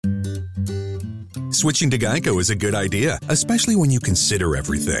Switching to Geico is a good idea, especially when you consider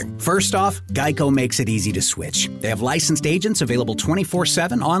everything. First off, Geico makes it easy to switch. They have licensed agents available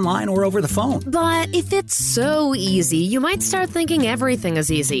 24/7 online or over the phone. But if it's so easy, you might start thinking everything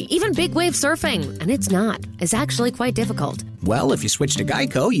is easy, even big wave surfing. And it's not. It's actually quite difficult. Well, if you switch to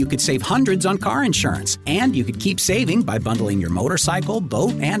Geico, you could save hundreds on car insurance. And you could keep saving by bundling your motorcycle,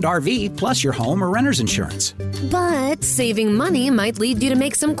 boat, and RV, plus your home or renter's insurance. But saving money might lead you to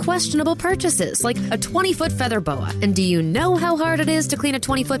make some questionable purchases, like a 20-foot feather boa. And do you know how hard it is to clean a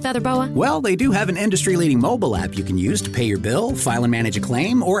 20-foot feather boa? Well, they do have an industry-leading mobile app you can use to pay your bill, file and manage a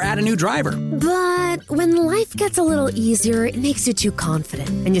claim, or add a new driver. But when life gets a little easier, it makes you too confident,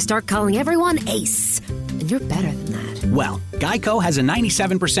 and you start calling everyone Ace. And you're better than that. Well, Geico has a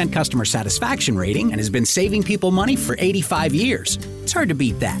 97% customer satisfaction rating and has been saving people money for 85 years. It's hard to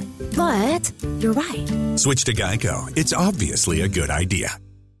beat that. But you're right. Switch to Geico. It's obviously a good idea.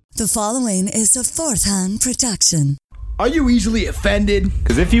 The following is a Fourth Hand production. Are you easily offended?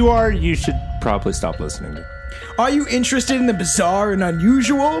 Because if you are, you should probably stop listening. Are you interested in the bizarre and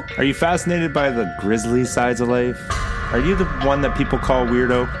unusual? Are you fascinated by the grisly sides of life? Are you the one that people call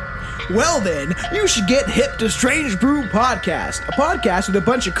weirdo? Well then, you should get hip to Strange Brew Podcast, a podcast with a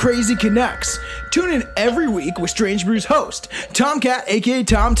bunch of crazy Canucks. Tune in every week with Strange Brew's host, Tomcat aka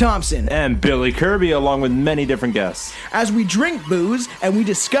Tom Thompson, and Billy Kirby, along with many different guests, as we drink booze and we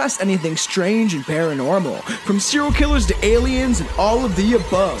discuss anything strange and paranormal, from serial killers to aliens and all of the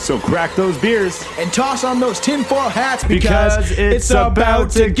above. So crack those beers and toss on those tinfoil hats because it's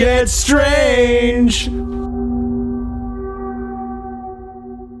about to get strange.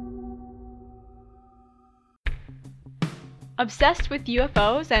 Obsessed with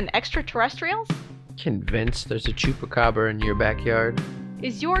UFOs and extraterrestrials? Convinced there's a chupacabra in your backyard?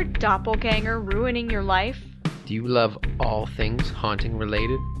 Is your doppelganger ruining your life? Do you love all things haunting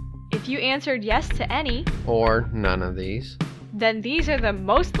related? If you answered yes to any, or none of these, then these are the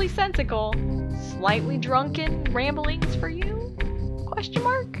mostly sensical, slightly drunken ramblings for you? Question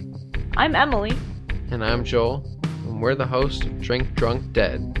mark? I'm Emily. And I'm Joel, and we're the hosts of Drink Drunk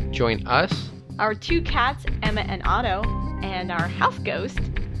Dead. Join us, our two cats, Emma and Otto, and our house ghost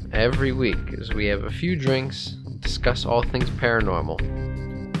every week as we have a few drinks, discuss all things paranormal,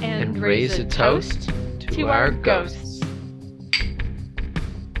 and raise a toast to our ghosts.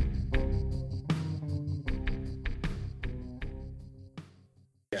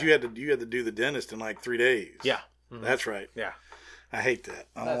 You had to do the dentist in like 3 days. Yeah. Mm-hmm. That's right. Yeah. I hate that.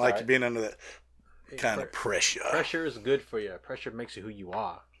 I don't like you being under that kind of pressure. Pressure is good for you. Pressure makes you who you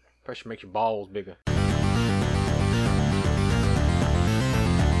are. Pressure makes your balls bigger.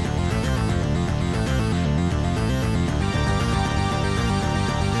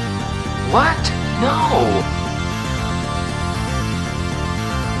 What? No!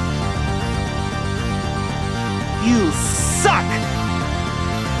 You suck!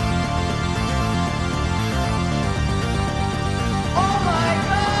 Oh my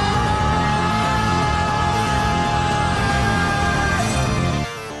God!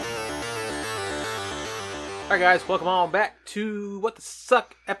 Alright guys, welcome on back to What the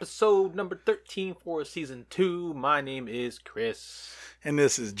Suck, episode number 13 for season 2. My name is Chris. And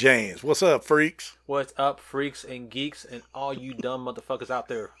this is James. What's up, freaks? What's up, freaks and geeks and all you dumb motherfuckers out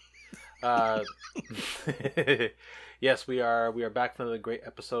there? Yes, we are back for another great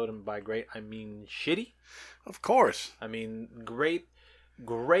episode, and by great I mean shitty. Of course. I mean great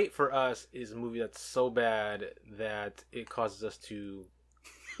for us is a movie that's so bad that it causes us to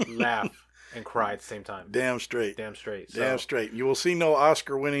laugh and cry at the same time. Damn straight. So, You will see no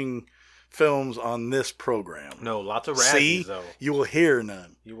Oscar-winning films on this program. No, lots of Razzies though. You will hear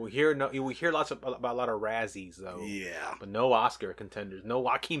none. You will hear lots about a lot of Razzies though. Yeah. But no Oscar contenders. No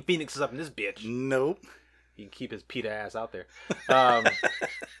Joaquin Phoenix is up in this bitch. Nope. He can keep his PETA ass out there.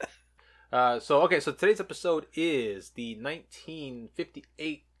 So today's episode is the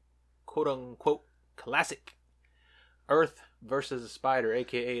 1958 quote unquote classic Earth versus the Spider,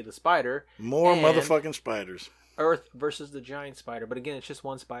 aka the Spider. More motherfucking spiders. Earth versus the giant spider, but again, it's just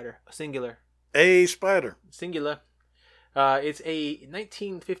one spider, singular. A spider. Singular. It's a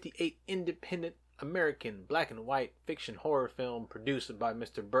 1958 independent American black and white fiction horror film produced by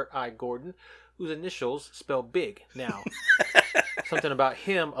Mr. Burt I. Gordon, whose initials spell big. Now, something about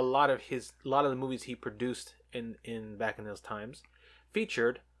him, a lot of the movies he produced in back in those times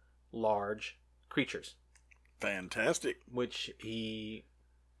featured large creatures. Fantastic. Which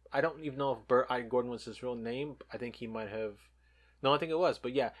I don't even know if Burt I. Gordon was his real name. I think he might have. No, I think it was.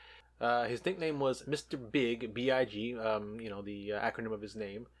 But yeah, his nickname was Mr. Big, B-I-G. The acronym of his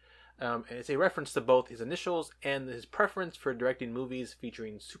name. And it's a reference to both his initials and his preference for directing movies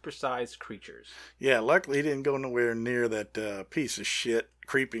featuring supersized creatures. Yeah, luckily he didn't go nowhere near that piece of shit,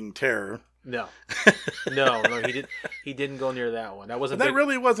 Creeping Terror. No, he didn't go near that one. That wasn't. That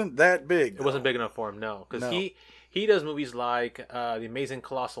really wasn't that big. It wasn't big enough for him. No, because he does movies like The Amazing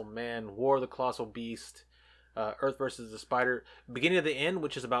Colossal Man, War of the Colossal Beast, Earth versus the Spider, Beginning of the End,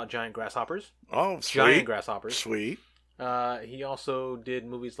 which is about giant grasshoppers. Oh, sweet. Giant grasshoppers. Sweet. He also did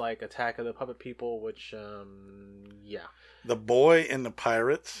movies like Attack of the Puppet People, which, The Boy and the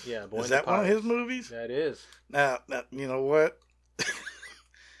Pirates. Yeah, Boy and the Pirates. Is that one of his movies? That is. Now you know what?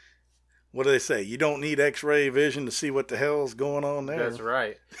 What do they say? You don't need X-ray vision to see what the hell's going on there. That's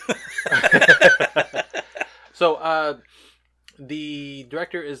right. So, the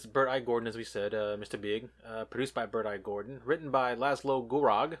director is Bert I. Gordon, as we said, Mr. Big. Produced by Bert I. Gordon. Written by Laszlo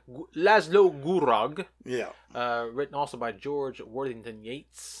Gurag. Yeah. Written also by George Worthington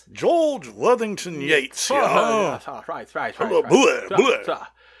Yates. George Worthington Yates. Yeah. Right. Hello, boy.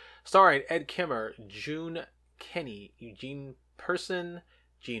 Starring Ed Kemmer, June Kenny, Eugene Person,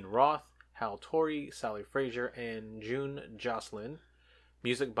 Gene Roth, Hal Torrey, Sally Frazier, and June Jocelyn.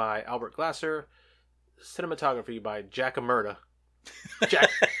 Music by Albert Glasser. Cinematography by Jack Amerda. Jack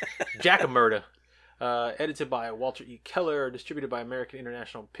Amerda. Edited by Walter E. Keller. Distributed by American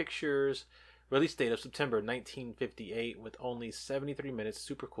International Pictures. Release date of September 1958 with only 73 minutes.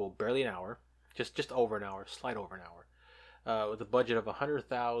 Super cool. Barely an hour. Just over an hour. Slight over an hour. With a budget of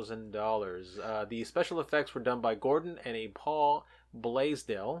 $100,000. The special effects were done by Gordon and a Paul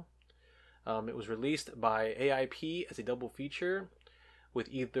Blaisdell. It was released by AIP as a double feature with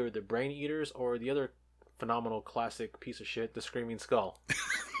either The Brain Eaters or the other phenomenal classic piece of shit, The Screaming Skull.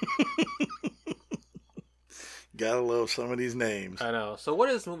 Gotta love some of these names. I know. So what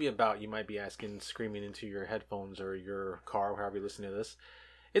is this movie about, you might be asking, screaming into your headphones or your car, however you listen to this.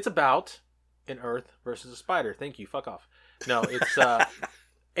 It's about an Earth versus a spider. Thank you. Fuck off. No, it's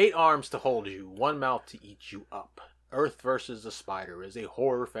 8 arms to hold you, 1 mouth to eat you up. Earth versus the Spider is a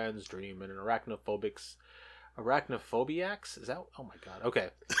horror fan's dream and an arachnophobiac's... Arachnophobiac's? Is that... Oh my god. Okay.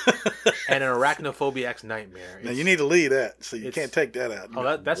 And an arachnophobiac's nightmare. Now you need to leave that, so you can't take that out.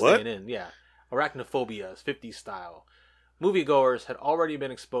 That's staying in, yeah. Arachnophobia is 50s style. Moviegoers had already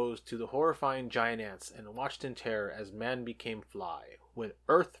been exposed to the horrifying giant ants and watched in terror as man became fly. When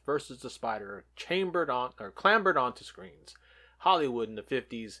Earth versus the Spider clambered onto screens, Hollywood in the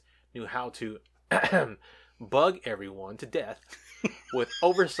 50s knew how to bug everyone to death with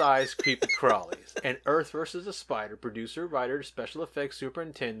oversized creepy crawlies. And Earth vs. the Spider producer, writer, special effects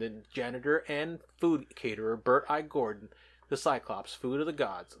superintendent, janitor, and food caterer Bert I. Gordon, the Cyclops, food of the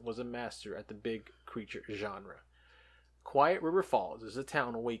gods, was a master at the big creature genre. Quiet River Falls is a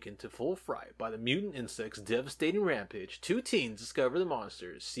town awakened to full fright by the mutant insects' devastating rampage. 2 teens discover the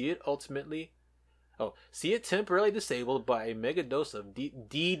monsters, see it temporarily disabled by a mega dose of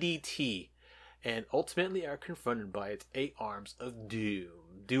DDT, and ultimately are confronted by its 8 arms of doom.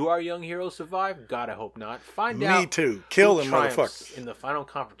 Do our young heroes survive? God, I hope not. Find out. Me too. Kill them triumphs motherfuckers in the final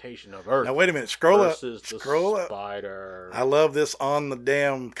confrontation of Earth. Now wait a minute. Scroll up. Scroll up. Spider. I love this on the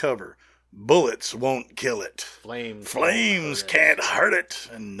damn cover. Bullets won't kill it. Flames can't hurt it,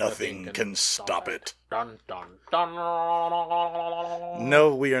 and nothing can stop it. Dun, dun, dun.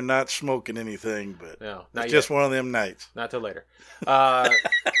 No, we are not smoking anything, but no, it's just one of them nights. Not till later.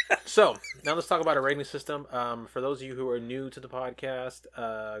 So, now let's talk about a rating system. For those of you who are new to the podcast,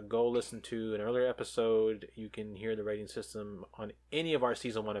 go listen to an earlier episode. You can hear the rating system on any of our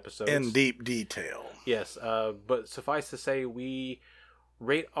Season 1 episodes. In deep detail. Yes, but suffice to say, we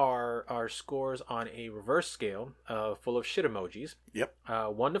rate our scores on a reverse scale full of shit emojis. Yep.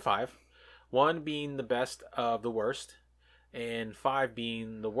 1 to 5. 1 being the best of the worst, and 5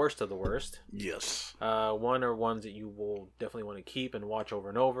 being the worst of the worst. Yes. 1 are ones that you will definitely want to keep and watch over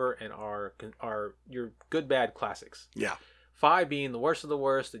and over, and are your good bad classics. Yeah. 5 being the worst of the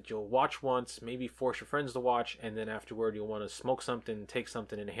worst that you'll watch once, maybe force your friends to watch, and then afterward you'll want to smoke something, take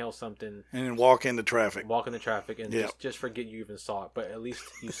something, inhale something, and then walk into traffic. And just forget you even saw it, but at least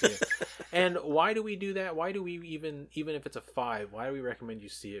you see it. And why do we do that? Why do we even if it's a 5, why do we recommend you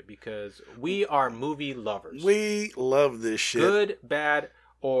see it? Because we are movie lovers. We love this shit. Good, bad,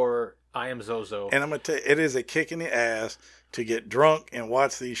 or I am Zozo. And I'm going to tell you, it is a kick in the ass to get drunk and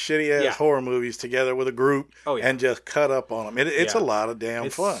watch these shitty-ass horror movies together with a group and just cut up on them. It's a lot of damn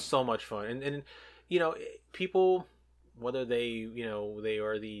fun. It's so much fun. And you know, people, whether they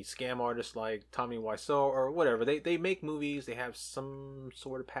are the scam artists like Tommy Wiseau or whatever, they make movies, they have some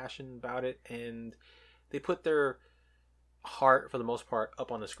sort of passion about it, and they put their heart, for the most part,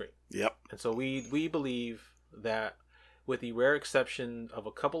 up on the screen. Yep. And so we believe that with the rare exception of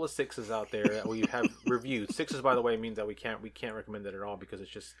a couple of 6s out there that we have reviewed. 6s, by the way, means that we can't recommend it at all because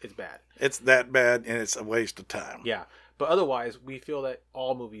it's bad. It's that bad, and it's a waste of time. Yeah, but otherwise, we feel that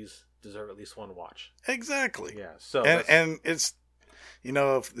all movies deserve at least one watch. Exactly. Yeah. So and it's,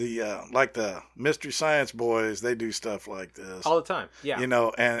 if the like the Mystery Science Boys, they do stuff like this all the time. Yeah.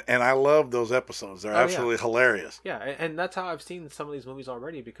 And I love those episodes. They're absolutely hilarious. Yeah, and that's how I've seen some of these movies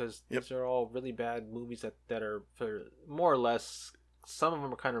already because these are all really bad movies that are for more or less. Some of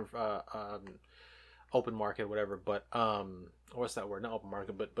them are kind of open market, whatever. But what's that word? Not open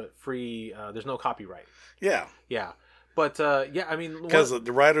market, but free. There's no copyright. Yeah. Yeah. But I mean, because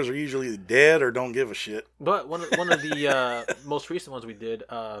the writers are usually dead or don't give a shit. But one of the most recent ones we did,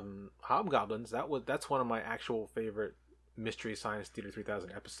 Hobgoblins. That's one of my actual favorite Mystery Science Theater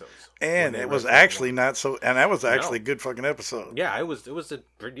 3000 episodes. And it was actually not so. And that was actually a good fucking episode. Yeah, it was a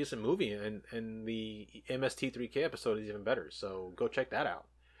pretty decent movie, and the MST3K episode is even better. So go check that out.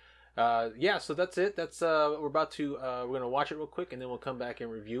 So that's it. That's we're gonna watch it real quick, and then we'll come back and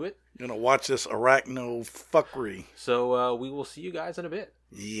review it. Gonna watch this arachno fuckery. So we will see you guys in a bit.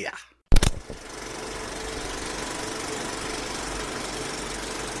 Yeah.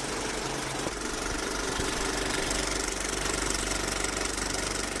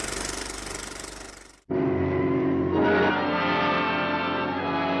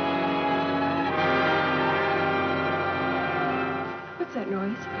 What's that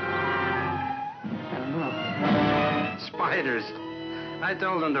noise? Spiders. I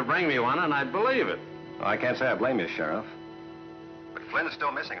told them to bring me one, and I'd believe it. Well, I can't say I blame you, Sheriff. But Flynn's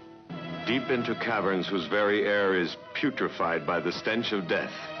still missing. Deep into caverns whose very air is putrefied by the stench of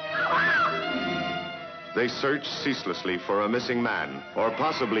death. They search ceaselessly for a missing man, or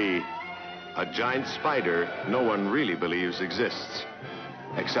possibly a giant spider no one really believes exists,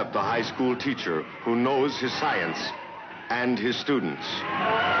 except the high school teacher who knows his science and his students.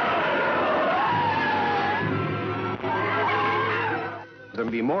 There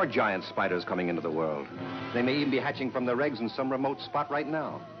may be more giant spiders coming into the world. They may even be hatching from their eggs in some remote spot right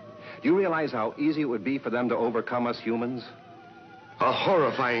now. Do you realize how easy it would be for them to overcome us humans? A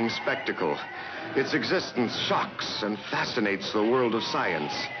horrifying spectacle. Its existence shocks and fascinates the world of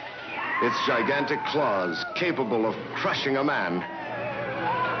science. Its gigantic claws capable of crushing a man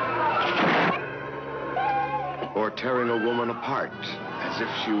or tearing a woman apart as if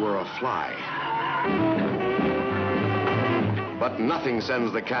she were a fly. But nothing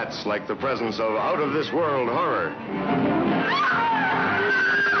sends the cats like the presence of out-of-this-world horror.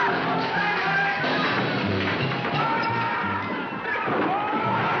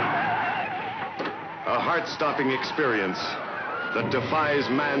 A heart-stopping experience that defies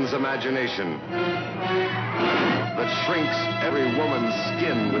man's imagination, that shrinks every woman's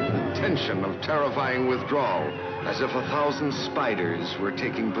skin with the tension of terrifying withdrawal, as if 1,000 spiders were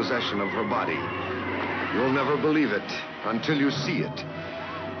taking possession of her body. You'll never believe it until you see it.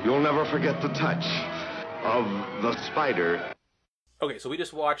 You'll never forget the touch of the spider. Okay, so we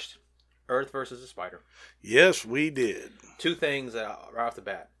just watched Earth versus the Spider. Yes, we did. Two things right off the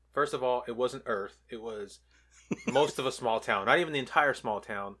bat. First of all, it wasn't Earth. It was most of a small town. Not even the entire small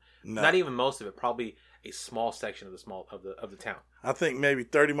town. No. Not even most of it. Probably a small section of the town. I think maybe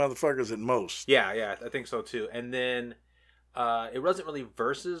 30 motherfuckers at most. Yeah, I think so too. And then it wasn't really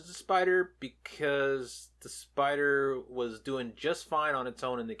versus the spider because the spider was doing just fine on its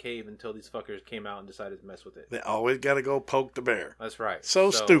own in the cave until these fuckers came out and decided to mess with it. They always got to go poke the bear. That's right.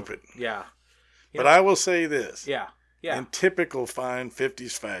 So stupid. Yeah. But I will say this. Yeah. In typical fine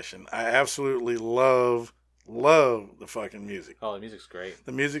 50s fashion, I absolutely love the fucking music. Oh, the music's great.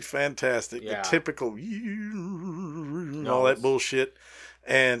 The music's fantastic. Yeah. The typical all that bullshit.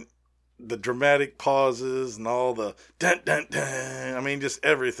 And the dramatic pauses and all the dun dun dun. I mean, just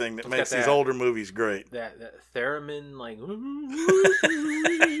everything that makes these older movies great. That theremin, like,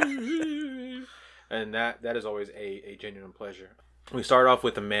 and that is always a genuine pleasure. We start off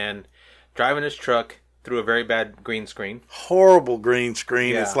with a man driving his truck through a very bad green screen. Horrible green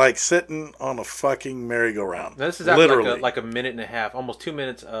screen. Yeah. It's like sitting on a fucking merry-go-round. Now, this is literally like a minute and a half, almost 2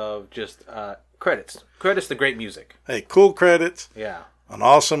 minutes of just credits. Credits to great music. Hey, cool credits. Yeah. An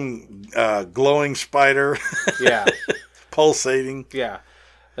awesome glowing spider. Yeah. Pulsating. Yeah.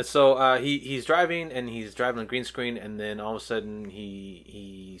 And so he's driving on green screen, and then all of a sudden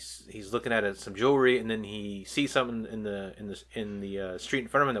he's looking at some jewelry, and then he sees something in the street in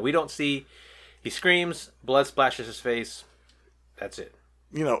front of him that we don't see. He screams, blood splashes his face. That's it.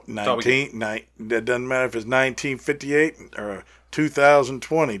 That doesn't matter if it's 1958 or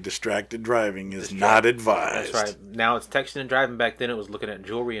 2020, distracted driving is not advised. That's right. Now it's texting and driving. Back then it was looking at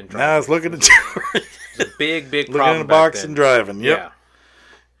jewelry and driving. Now it's looking at jewelry. It's a big problem. Looking in a box then. and driving. Yep. Yeah.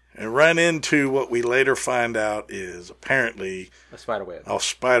 And run into what we later find out is apparently a spider web. A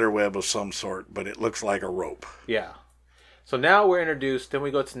spider web of some sort, but it looks like a rope. Yeah. So now we're introduced, then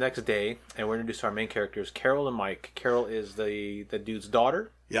we go to the next day, and we're introduced to our main characters, Carol and Mike. Carol is the dude's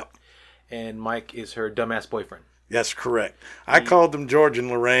daughter. Yep. And Mike is her dumbass boyfriend. That's correct. I called them George and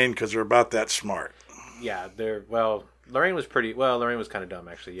Lorraine because they're about that smart. Yeah, Lorraine was kind of dumb,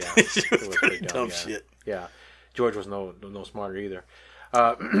 actually, yeah. She was pretty dumb yeah. shit. Yeah. George was no smarter either.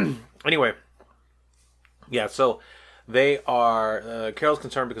 Anyway. Yeah, so they are, Carol's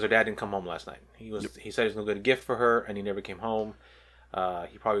concerned because her dad didn't come home last night. He said he was going to get a gift for her, and he never came home.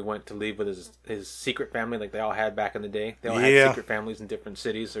 He probably went to leave with his secret family like they all had back in the day. They all had secret families in different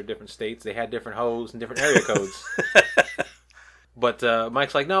cities or different states. They had different hoes and different area codes. But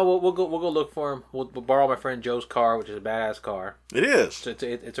Mike's like, no, we'll go look for him. We'll borrow my friend Joe's car, which is a badass car. It is.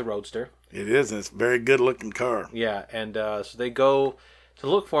 It's a roadster. It is, and it's a very good-looking car. Yeah, and so they go to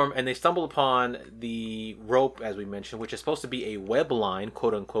look for him, and they stumble upon the rope, as we mentioned, which is supposed to be a web line,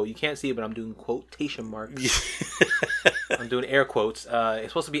 quote-unquote. You can't see it, but I'm doing quotation marks. I'm doing air quotes. It's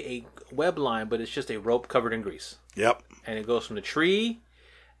supposed to be a web line, but it's just a rope covered in grease. Yep. And it goes from the tree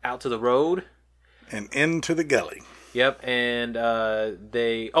out to the road. And into the gully. Yep, and but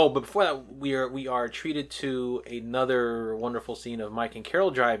before that, we are treated to another wonderful scene of Mike and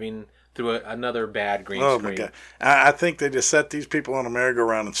Carol driving through another bad green screen. Oh my god! I think they just set these people on a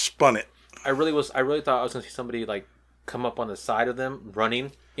merry-go-round and spun it. I really thought I was going to see somebody like come up on the side of them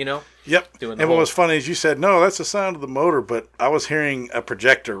running. You know? Yep. And what was funny is you said, no, that's the sound of the motor, but I was hearing a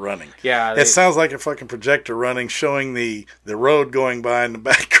projector running. Yeah. It sounds like a fucking projector running, showing the road going by in the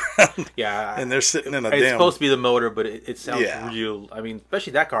background. Yeah. And they're sitting in a It's supposed to be the motor, but it sounds real. I mean,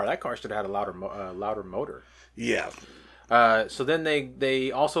 especially that car. That car should have had a louder motor. Yeah. So then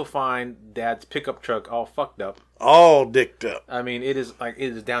they also find Dad's pickup truck all fucked up. All dicked up. I mean, it is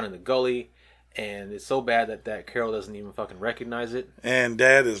down in the gully. And it's so bad that Carol doesn't even fucking recognize it. And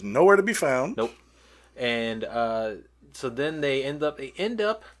Dad is nowhere to be found. Nope. And so then they end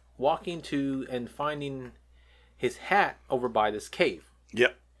up walking to and finding his hat over by this cave.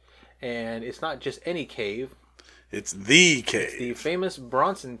 Yep. And it's not just any cave. It's the cave. It's the famous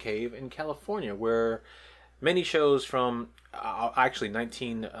Bronson Cave in California, where many shows from actually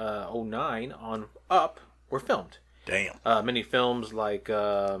 1909 on up were filmed. Damn. Many films like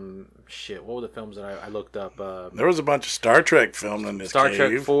what were the films that I looked up? There was a bunch of Star Trek filmed in this Star cave.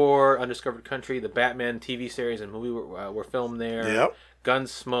 Trek 4, Undiscovered Country, the Batman TV series and movie were filmed there. Yep.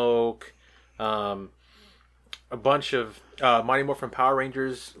 Gunsmoke, a bunch of Mighty Morphin Power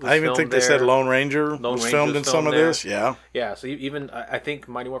Rangers. I even think they said Lone Ranger was filmed in some of this. Yeah. Yeah. So even I think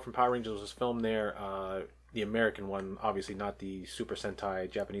Mighty Morphin Power Rangers was filmed there. The American one, obviously not the Super Sentai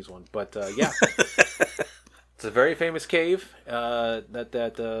Japanese one, but yeah. It's a very famous cave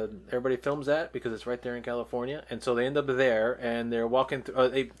that everybody films at because it's right there in California. And so they end up there, and they're walking through.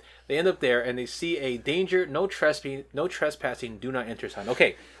 They end up there, and they see a danger, no trespassing, do not enter sign.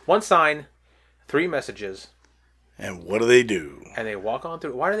 Okay, one sign, 3 messages. And what do? And they walk on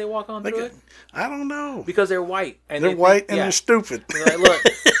through. Why do they walk on through it? I don't know. Because they're white. And they're white and they're stupid. They're like, look,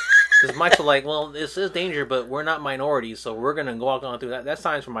 because Mike's like, well, this is danger, but we're not minorities, so we're going to walk on through that. That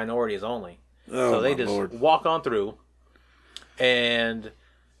sign's for minorities only. So they just walk on through, and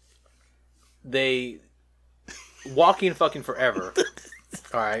they walking fucking forever.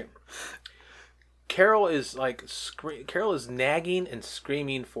 All right. Carol is Carol is nagging and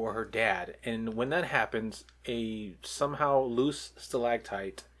screaming for her dad, and when that happens, a somehow loose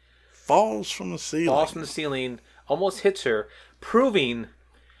stalactite falls from the ceiling. Almost hits her, proving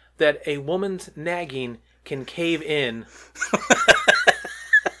that a woman's nagging can cave in.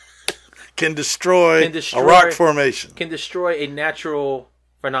 Can destroy a rock formation. Can destroy a natural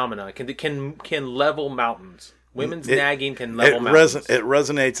phenomena. Can level mountains. Women's nagging can level mountains. It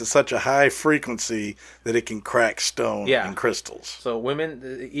resonates at such a high frequency that it can crack stone and crystals. So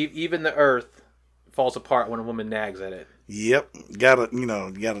women, even the earth falls apart when a woman nags at it. Yep, gotta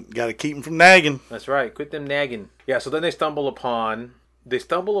keep them from nagging. That's right. Quit them nagging. Yeah. So then they stumble upon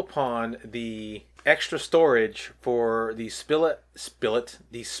the extra storage for the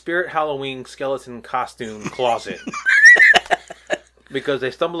the Spirit Halloween skeleton costume closet. Because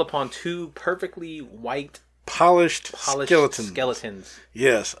they stumble upon 2 perfectly white polished skeletons.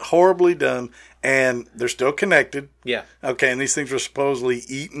 Yes, horribly done, and they're still connected. Yeah. Okay, and these things were supposedly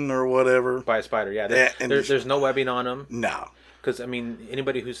eaten or whatever by a spider. Yeah. There's no webbing on them. No. Because I mean,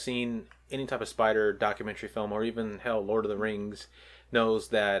 anybody who's seen any type of spider documentary film, or even hell, Lord of the Rings, knows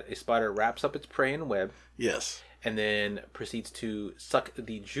that a spider wraps up its prey in a web. Yes. And then proceeds to suck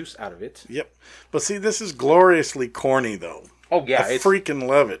the juice out of it. Yep. But see, this is gloriously corny, though. Oh yeah, I freaking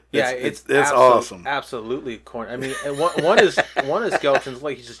love it. Yeah, it's awesome. Absolutely corny. I mean, one is Skeleton's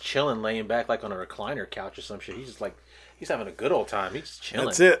like he's just chilling, laying back like on a recliner couch or some shit. He's just like he's having a good old time. He's just chilling.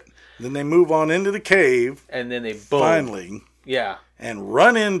 That's it. Then they move on into the cave, and then they boom. Finally, yeah, and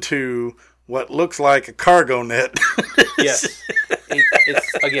run into what looks like a cargo net. Yes,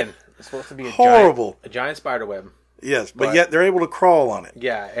 it's again. It's supposed to be horrible, a giant spider web. Yes, but yet they're able to crawl on it.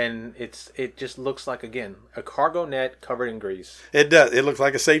 Yeah, and it just looks like, again, a cargo net covered in grease. It does. It looks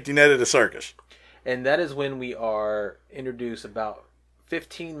like a safety net at a circus. And that is when we are introduced, about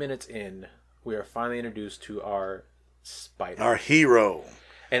 15 minutes in, we are finally introduced to our spider. Our hero.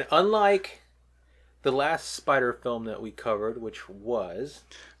 And unlike the last spider film that we covered, which was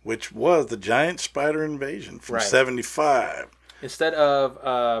the Giant Spider Invasion from 75. Instead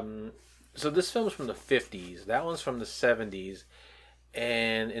of... So this film's from the 50s. That one's from the 70s.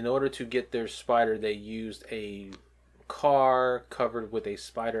 And in order to get their spider, they used a car covered with a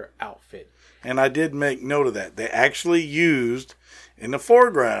spider outfit. And I did make note of that. They actually used, in the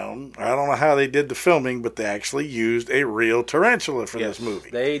foreground, I don't know how they did the filming, but they actually used a real tarantula for this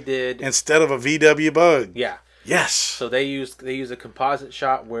movie. They did. Instead of a VW bug. Yeah. Yes. So they used a composite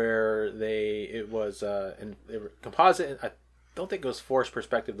shot where it was composite. I don't think it was forced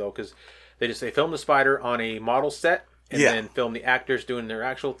perspective though, because they filmed the spider on a model set and then filmed the actors doing their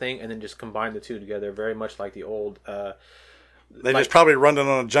actual thing, and then just combined the two together, very much like the old. They just probably run it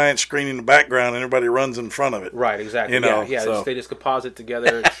on a giant screen in the background, and everybody runs in front of it. Right, exactly. They just composite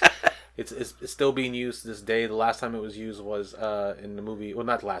together. It's still being used to this day. The last time it was used was in the movie. Well,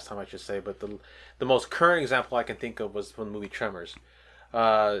 not the last time I should say, but the most current example I can think of was from the movie Tremors.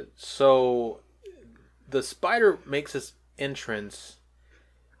 So the spider makes its entrance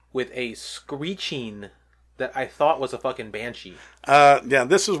with a screeching that I thought was a fucking banshee.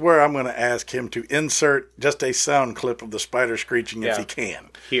 This is where I'm going to ask him to insert just a sound clip of the spider screeching if he can.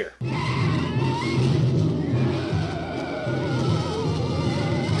 Here.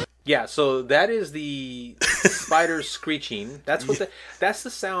 Yeah, so that is the spider screeching. That's that's the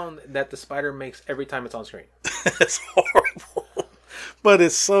sound that the spider makes every time it's on screen. It's horrible. But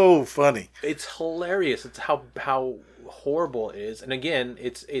it's so funny. It's hilarious. It's how horrible it is. And again,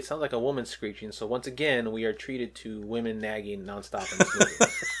 it sounds like a woman screeching. So once again, we are treated to women nagging nonstop in this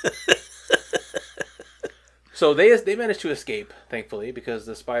movie. So they managed to escape, thankfully, because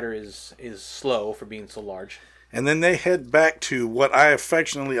the spider is slow for being so large. And then they head back to what I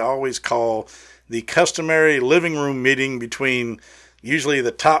affectionately always call the customary living room meeting between usually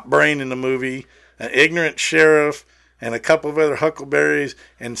the top brain in the movie, an ignorant sheriff, and a couple of other huckleberries,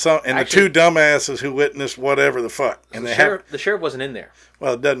 and the two dumbasses who witnessed whatever the fuck. And the sheriff wasn't in there.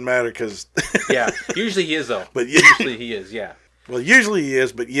 Well, it doesn't matter because... Yeah, usually he is, though. But usually he is, yeah. Well, usually he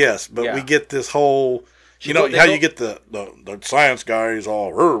is, but yes. But we get this whole... You know how you get the science guys all...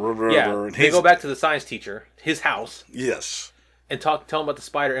 and they go back to the science teacher, his house. Yes. And tell him about the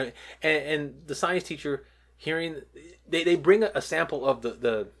spider. And the science teacher, hearing... They bring a sample of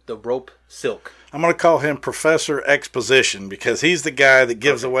the rope silk. I'm going to call him Professor Exposition because he's the guy that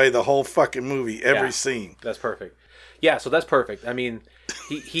gives away the whole fucking movie, every scene. That's perfect. Yeah, so that's perfect. I mean,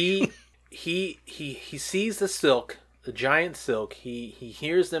 he sees the silk, the giant silk. He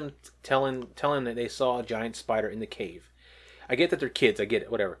hears them telling that they saw a giant spider in the cave. I get that they're kids. I get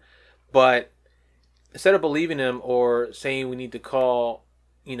it, whatever. But instead of believing him or saying we need to call...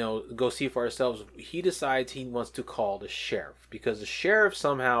 go see for ourselves, he decides he wants to call the sheriff, because the sheriff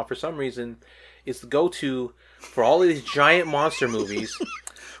somehow, for some reason, is the go-to for all of these giant monster movies.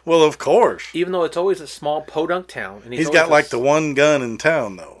 Well, of course. Even though it's always a small podunk town. And he's got like the one gun in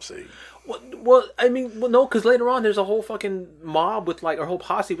town, though, see? Well, no, because later on there's a whole fucking mob with a whole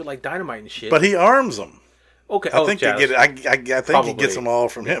posse with dynamite and shit. But he arms them. Okay, I think they get it. I think he gets them all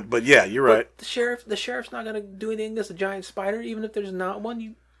from him. But yeah, you're right. The sheriff's not gonna do anything against a giant spider, even if there's not one.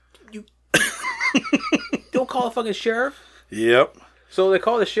 You don't call a fucking sheriff. Yep. So they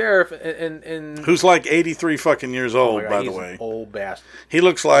call the sheriff, and who's like 83 fucking years old, by the way. An old bastard. He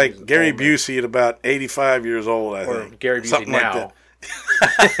looks like Gary Busey at about 85 years old, I think. Or Gary Busey something now.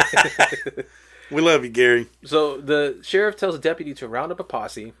 Like that. We love you, Gary. So the sheriff tells the deputy to round up a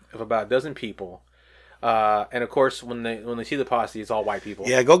posse of about a dozen people. And of course, when they see the posse, it's all white people.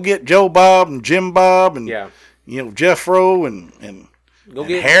 Yeah, go get Joe Bob and Jim Bob and Jeff Rowe and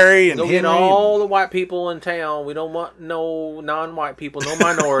Harry and Henry. Get all the white people in town. We don't want no non-white people, no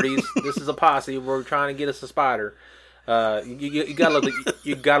minorities. This is a posse. We're trying to get us a spider. You gotta love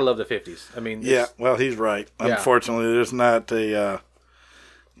you gotta love the 50s. I mean, yeah. Well, he's right. Yeah. Unfortunately, there's not a.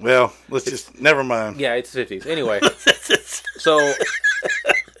 Well, never mind. Yeah, it's the 50s. Anyway,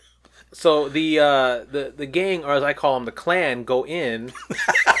 so the gang, or as I call them, the clan, go in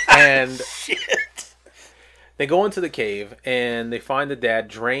and they go into the cave and they find the dad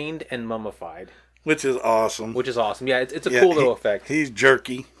drained and mummified, which is awesome. Yeah, it's a cool little effect. He's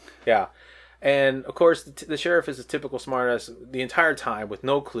jerky. Yeah, and of course the sheriff is a typical smartass the entire time with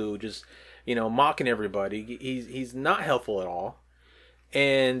no clue, just mocking everybody. He's not helpful at all.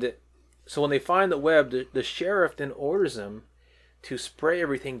 And so when they find the web, the sheriff then orders them to spray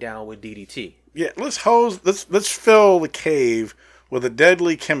everything down with DDT. Yeah, let's fill the cave with a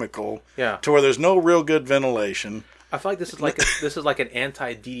deadly chemical. Yeah. To where there's no real good ventilation. I feel like this is like an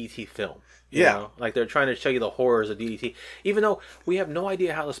anti-DDT film. You Yeah. know? Like they're trying to show you the horrors of DDT, even though we have no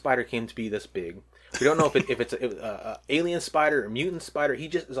idea how the spider came to be this big. We don't know if it's a alien spider or mutant spider. He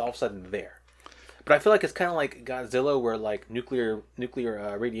just is all of a sudden there. But I feel like it's kind of like Godzilla, where like nuclear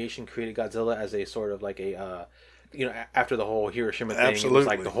radiation created Godzilla as a sort of like a after the whole Hiroshima thing. Absolutely. It was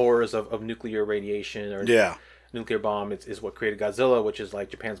like the horrors of nuclear radiation or nuclear bomb is what created Godzilla, which is like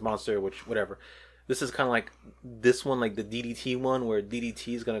Japan's monster, which whatever. This is kind of like this one, like the DDT one, where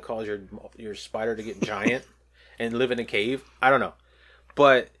DDT is going to cause your spider to get giant and live in a cave. I don't know,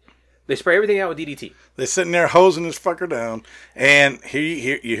 but they spray everything out with DDT. They're sitting there hosing this fucker down, and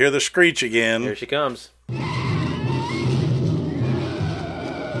you hear the screech again. Here she comes.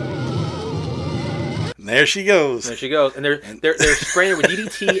 And there she goes. There she goes, and they're spraying her with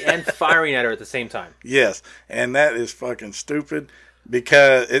DDT and firing at her at the same time. Yes, and that is fucking stupid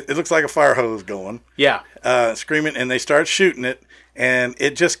because it looks like a fire hose going. Yeah, screaming, and they start shooting it, and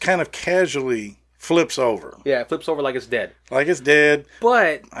it just kind of casually flips over. Yeah, it flips over like it's dead. Like it's dead.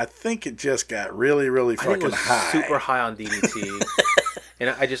 But I think it just got really, really fucking high. Super high on DDT.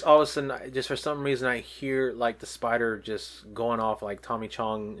 And I just all of a sudden, just for some reason, I hear like the spider just going off like Tommy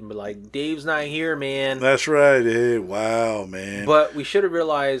Chong and be like, "Dave's not here, man." That's right. Hey, wow, man. But we should have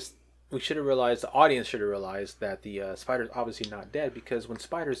realized. The audience should have realized that the spider's obviously not dead, because when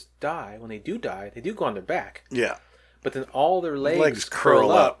spiders die, when they do die, they do go on their back. Yeah. But then all their legs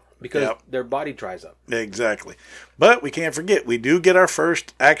curl up. Because their body dries up. Exactly. But we can't forget, we do get our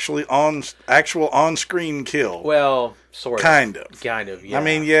first actual on-screen kill. Well, sort of. Kind of, yeah. I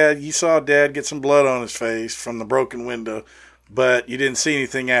mean, yeah, you saw Dad get some blood on his face from the broken window, but you didn't see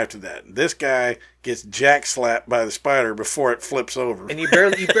anything after that. This guy gets jack-slapped by the spider before it flips over. And you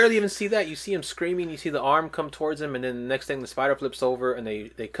barely even see that. You see him screaming, you see the arm come towards him, and then the next thing the spider flips over, and they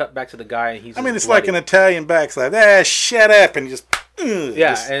cut back to the guy, and he's it's bloody. like an Italian backslap. Shut up, and he just...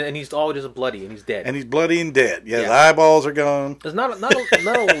 and he's all just bloody, and he's dead. And he's bloody and dead. Yeah, his eyeballs are gone. There's not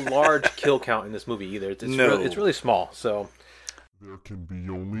a large kill count in this movie either. It's really small. So there can be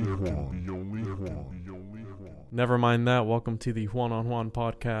only one. Never mind that. Welcome to the Juan on Juan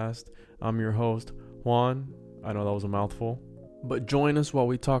podcast. I'm your host, Juan. I know that was a mouthful, but join us while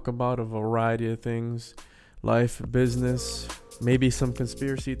we talk about a variety of things: life, business, maybe some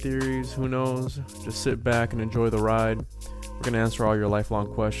conspiracy theories. Who knows? Just sit back and enjoy the ride. We're going to answer all your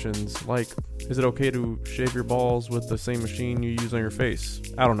lifelong questions, like, is it okay to shave your balls with the same machine you use on your face?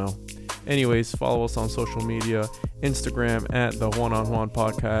 I don't know. Anyways, follow us on social media, Instagram at the Juan on Juan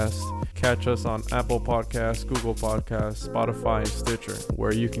podcast. Catch us on Apple Podcasts, Google Podcasts, Spotify, and Stitcher,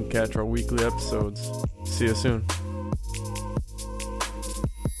 where you can catch our weekly episodes. See you soon.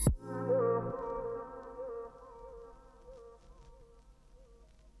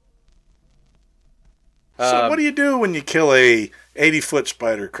 So what do you do when you kill a 80-foot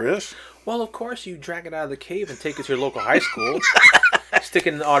spider, Chris? Well, of course, you drag it out of the cave and take it to your local high school. Stick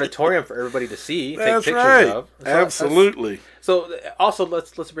it in the auditorium for everybody to see, take pictures of. So absolutely. So also,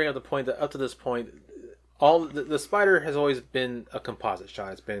 let's bring up the point that up to this point, all the spider has always been a composite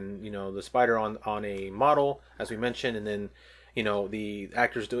shot. It's been the spider on a model, as we mentioned, and then the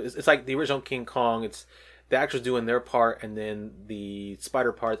actors do. It's like the original King Kong. It's the actors doing their part, and then the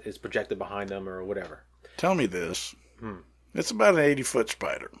spider part is projected behind them or whatever. Tell me this. It's about an 80-foot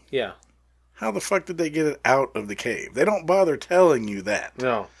spider. Yeah. How the fuck did they get it out of the cave? They don't bother telling you that.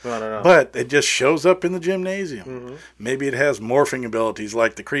 No. But it just shows up in the gymnasium. Mm-hmm. Maybe it has morphing abilities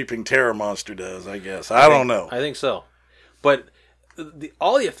like the creeping terror monster does, I guess. I don't know. I think so. But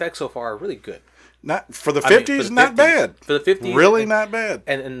all the effects so far are really good. Not for the 50s, not bad. For the 50s, really not bad.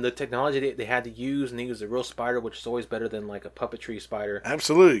 And the technology they had to use, and they used a real spider, which is always better than like a puppetry spider.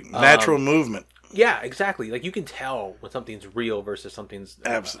 Absolutely, natural movement. Yeah, exactly. Like you can tell when something's real versus something's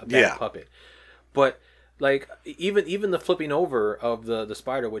a bad puppet. But like even the flipping over of the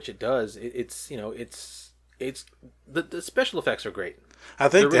spider, which it does, it's It's the special effects are great. I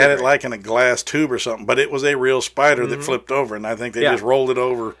think they had it like in a glass tube or something, but it was a real spider that flipped over, and I think they just rolled it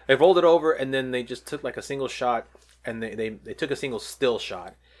over. They rolled it over, and then they just took like a single shot, and they took a single still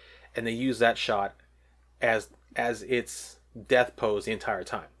shot, and they used that shot as its death pose the entire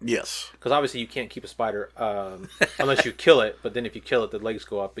time. Yes. Because obviously you can't keep a spider unless you kill it, but then if you kill it, the legs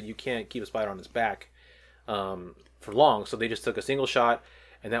go up, but you can't keep a spider on its back for long, so they just took a single shot,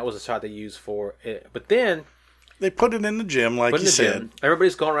 and that was the shot they used for it. But then they put it in the gym, like you said.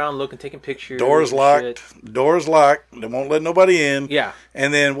 Everybody's going around looking, taking pictures. Doors locked. Doors locked. They won't let nobody in. Yeah.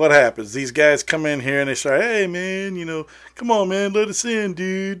 And then what happens? These guys come in here and they start, hey, man, come on, man, let us in,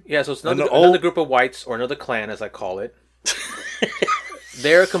 dude. Yeah, so it's another group of whites, or another clan, as I call it.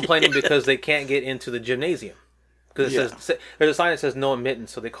 They're complaining because they can't get into the gymnasium. Because there's a sign that says no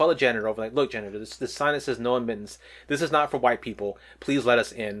admittance, so they call the janitor over, like, look, janitor, this sign that says no admittance, this is not for white people. Please let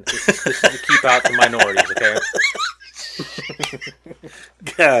us in. This is to keep out the minorities, okay?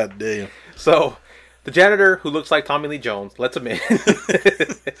 God damn. So, the janitor, who looks like Tommy Lee Jones, lets him in.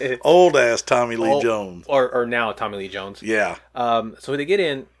 Old ass Tommy Lee Jones. Or now Tommy Lee Jones. Yeah. So they get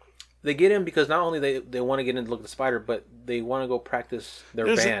in. They get in because not only they want to get in to look at the spider, but they want to go practice their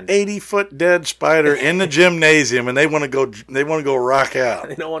band. There's an 80-foot dead spider in the gymnasium, and they want to go rock out.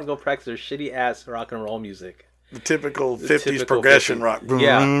 They don't want to go practice their shitty ass rock and roll music. The typical 50s progression rock.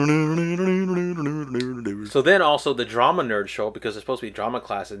 Yeah. So then also the drama nerds show up, because there's supposed to be drama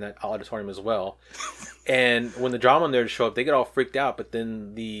class in that auditorium as well. And when the drama nerds show up, they get all freaked out. But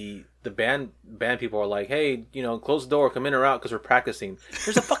then the band people are like, hey, close the door, come in or out, because we're practicing.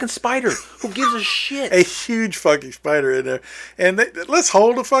 There's a fucking spider. Who gives a shit? A huge fucking spider in there. And let's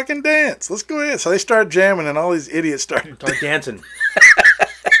hold a fucking dance. Let's go ahead. So they start jamming, and all these idiots start dancing.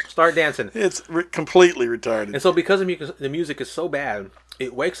 Start dancing. It's completely retarded. And so because the music is so bad,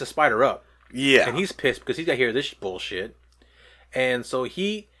 it wakes the spider up. Yeah. And he's pissed because he's got to hear this bullshit. And so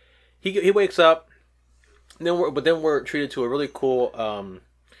he wakes up. But then we're treated to a really cool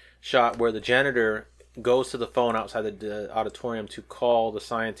shot where the janitor goes to the phone outside the auditorium to call the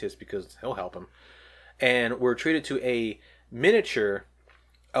scientist because he'll help him. And we're treated to a miniature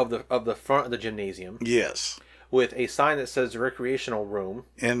of the front of the gymnasium. Yes. With a sign that says recreational room.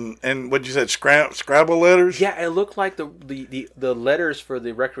 And what you said, Scrabble letters? Yeah, it looked like the letters for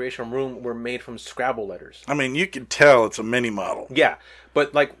the recreational room were made from Scrabble letters. I mean, you can tell it's a mini model. Yeah,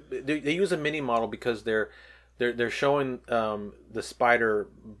 but like they use a mini model because they're showing the spider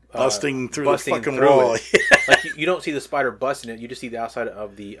busting through the fucking wall. Like you don't see the spider busting it; you just see the outside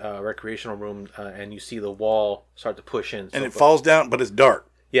of the recreational room, and you see the wall start to push in. And it falls down, but it's dark.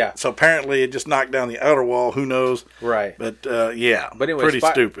 Yeah. So apparently it just knocked down the outer wall. Who knows? Right. But yeah. But anyway, pretty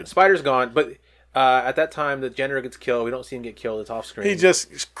stupid. Spider's gone. But at that time, the janitor gets killed. We don't see him get killed. It's off screen. He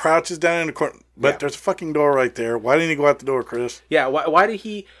just crouches down in the corner. But there's a fucking door right there. Why didn't he go out the door, Chris? Yeah. Why did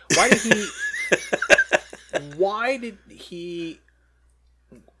he? Why did he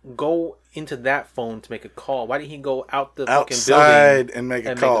go into that phone to make a call? Why didn't he go out the fucking building and make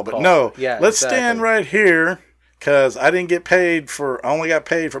a call? But no. Yeah. Let's stand right here. Because I didn't get paid I only got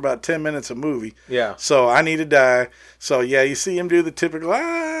paid for about 10 minutes of movie. Yeah. So I need to die. So yeah, you see him do the typical,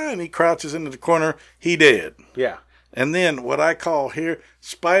 and he crouches into the corner. He dead. Yeah. And then what I call here,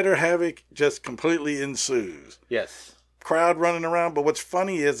 spider havoc just completely ensues. Yes. Crowd running around. But what's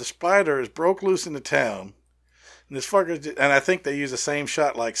funny is the spider is broke loose in the town. And this fucker, and I think they use the same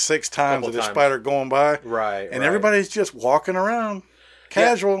shot like 6 times of the spider going by. Right. And everybody's just walking around.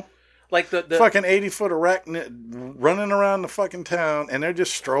 Casual. Yeah. Like the fucking 80-foot arachnid running around the fucking town, and they're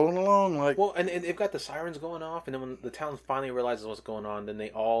just strolling along like. Well, and they've got the sirens going off, and then when the town finally realizes what's going on, then they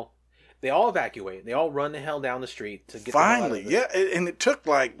all evacuate. They all run the hell down the street to get. Finally, yeah, and it took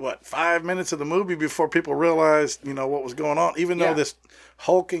like 5 minutes of the movie before people realized what was going on. Even though this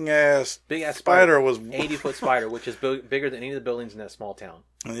hulking big ass spider was 80-foot spider, which is bigger than any of the buildings in that small town.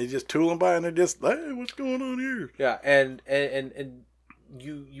 And they just tooling by, and they're just, hey, what's going on here? Yeah, and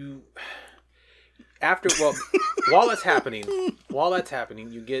you after while that's happening,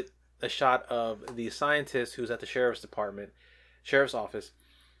 you get a shot of the scientist who's at the sheriff's office.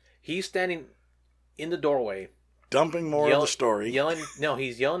 He's standing in the doorway, dumping more of the story.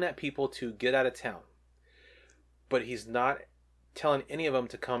 He's yelling at people to get out of town, but he's not telling any of them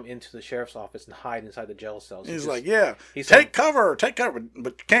to come into the sheriff's office and hide inside the jail cells. He's like, take cover, but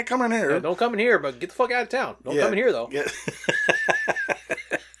you can't come in here. Yeah, don't come in here, but get the fuck out of town. Don't come in here, though. Yeah.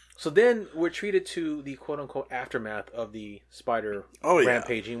 So then we're treated to the quote-unquote aftermath of the spider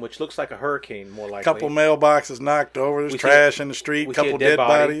rampaging, which looks like a hurricane, more likely. A couple mailboxes knocked over. There's trash in the street. A couple dead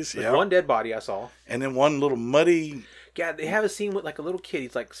bodies. There's one dead body I saw. And then one little muddy... Yeah, they have a scene with like a little kid.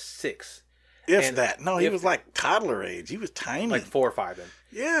 He's like 6. If that. No, he was like toddler age. He was tiny. Like 4 or 5 then.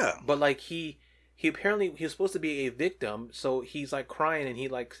 Yeah. But like he apparently he was supposed to be a victim, so he's like crying and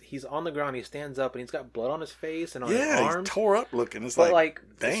he's on the ground, he stands up and he's got blood on his face and on his arms. Yeah, he's tore up looking. It's but like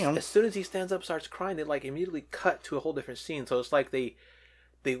damn. As soon as he stands up, starts crying, they like immediately cut to a whole different scene. So it's like they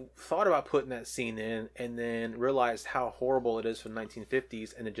thought about putting that scene in and then realized how horrible it is from the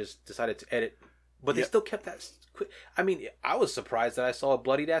 1950s and then just decided to edit. But they still kept that. I mean, I was surprised that I saw a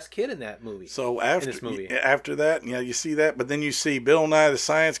bloodied ass kid in that movie. So after that, you see that, but then you see Bill Nye the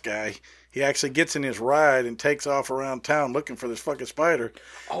Science Guy. He actually gets in his ride and takes off around town looking for this fucking spider.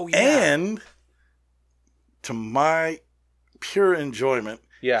 Oh yeah. And to my pure enjoyment,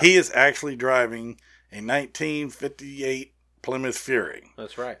 he is actually driving a 1958 Plymouth Fury.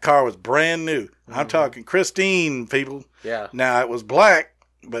 That's right. Car was brand new. I'm talking Christine, people. Yeah. Now it was black,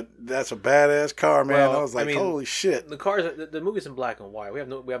 but that's a badass car, man. Well, I was like, holy shit. The cars, the movie's in black and white. We have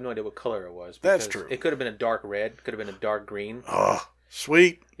no idea what color it was. That's true. It could have been a dark red. Could have been a dark green. Oh,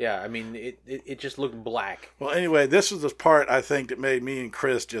 sweet. Yeah, I mean, it just looked black. Well, anyway, this is the part I think that made me and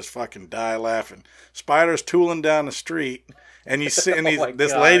Chris just fucking die laughing. Spider's tooling down the street, and this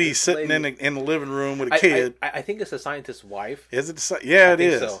lady's sitting in the living room with a kid. I think it's the scientist's wife. Is it? Yeah, it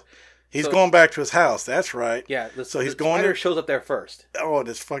is. So. He's going back to his house. That's right. Yeah. So he's the going. Spider shows up there first. Oh,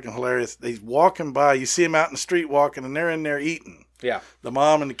 that's fucking hilarious. He's walking by. You see him out in the street walking, and they're in there eating. Yeah. The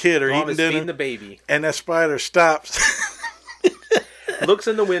mom and the kid are eating dinner. Feeding the baby. And that spider stops. Looks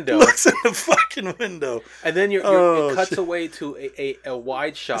in the window. Looks in the fucking window. And then it cuts away to a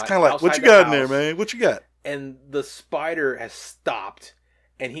wide shot. It's kind of like, what you got in there, man? What you got? And the spider has stopped,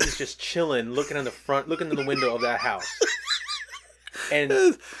 and he's just chilling, looking in the window of that house. And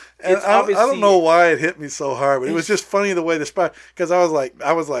I don't know why it hit me so hard, but it was just funny the way the spider. Because I was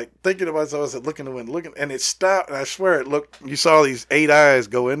like thinking to myself, I said, looking in the window, and it stopped, and I swear it looked. You saw these 8 eyes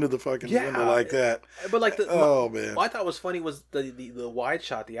go into the fucking window like that. But like man, what I thought was funny was the wide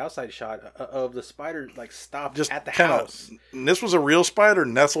shot, the outside shot of the spider like stopped just at the house. And this was a real spider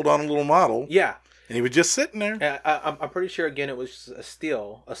nestled on a little model. Yeah. And he was just sitting there. I'm pretty sure again it was a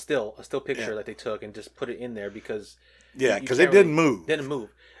still picture that they took and just put it in there because. Yeah, because it didn't move. Didn't move.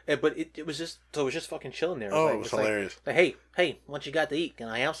 But it was just fucking chilling there. It was hilarious. Like, hey, what you got to eat? Can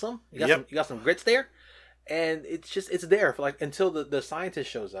I have some? You got some grits there? And it's there for like until the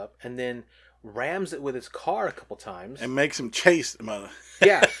scientist shows up and then rams it with his car a couple times and makes him chase the mother.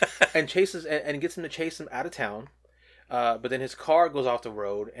 Yeah, and chases and gets him to chase him out of town. But then his car goes off the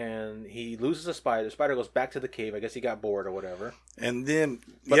road and he loses a spider. The spider goes back to the cave. I guess he got bored or whatever. And then,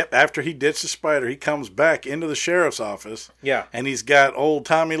 after he ditched the spider, he comes back into the sheriff's office. Yeah. And he's got old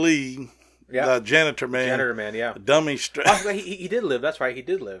Tommy Lee, the janitor man. Janitor man, yeah. Dummy. He did live. That's right. He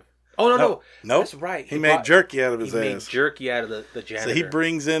did live. Oh, no. That's right. He made jerky out of his ass. He made jerky out of the janitor. So he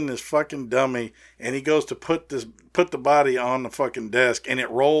brings in this fucking dummy, and he goes to put the body on the fucking desk, and it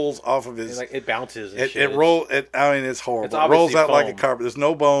rolls off of his. It bounces. And it rolls. I mean, it's horrible. It rolls out like a carpet. There's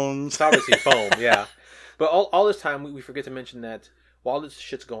no bones. It's obviously foam. Yeah. But all this time, we forget to mention that while this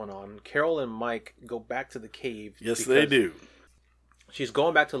shit's going on, Carol and Mike go back to the cave. Yes, they do. She's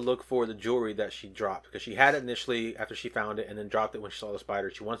going back to look for the jewelry that she dropped because she had it initially after she found it and then dropped it when she saw the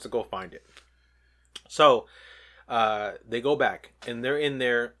spider. She wants to go find it. So they go back and they're in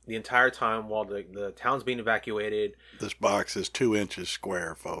there the entire time while the town's being evacuated. This box is 2 inches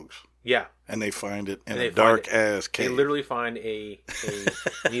square, folks. Yeah. And they find it in a dark-ass cave. They literally find a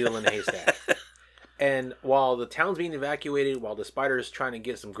needle in a haystack. And while the town's being evacuated, while the spider is trying to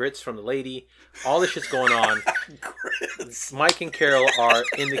get some grits from the lady, all this shit's going on. Mike and Carol are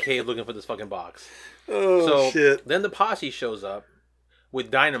in the cave looking for this fucking box. Oh, shit. Then the posse shows up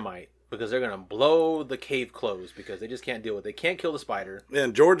with dynamite because they're going to blow the cave closed because they just can't deal with it. They can't kill the spider.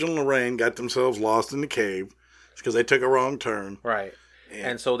 And George and Lorraine got themselves lost in the cave because they took a wrong turn. Right.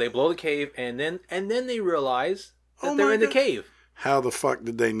 And so they blow the cave and then they realize that they're in the cave. How the fuck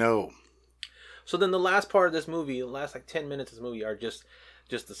did they know? So then the last part of this movie, the last like 10 minutes of this movie are just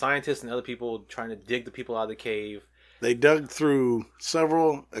the scientists and other people trying to dig the people out of the cave. They dug through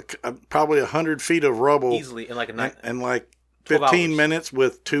probably 100 feet of rubble. Easily in like a night. And like 15 minutes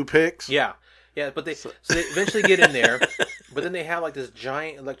with 2 picks. Yeah. Yeah, but they eventually get in there, but then they have like this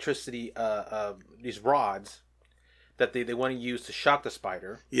giant electricity, these rods that they want to use to shock the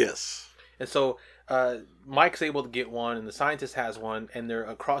spider. Yes. And so Mike's able to get one, and the scientist has one, and they're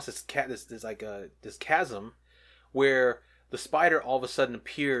across this chasm where the spider all of a sudden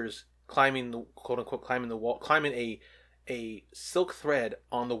appears climbing the quote unquote climbing the wall, climbing a silk thread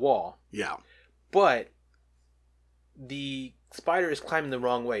on the wall. Yeah. But the spider is climbing the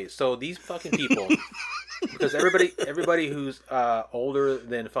wrong way. So these fucking people, because everybody who's older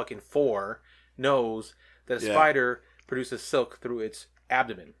than fucking 4 knows that a Yeah. spider produces silk through its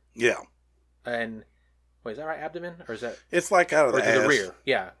abdomen. Yeah. And wait, is that right? Abdomen, or is that? It's like out of or the to the ass. rear.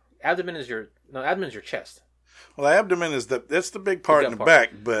 Yeah, abdomen is your chest. Well, the abdomen is that's the big part in the part. back,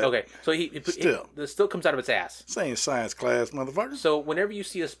 but Okay, so the silk comes out of its ass. Same science class, motherfucker. So whenever you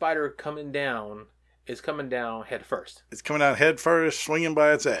see a spider coming down, it's coming down head first. It's coming out head first, swinging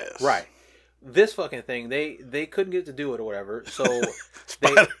by its ass. Right. This fucking thing, they couldn't get to do it or whatever, so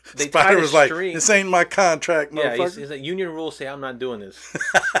they Spider tied a was like, string. "This ain't my contract, Yeah, motherfucker." he's like, union rules say I'm not doing this.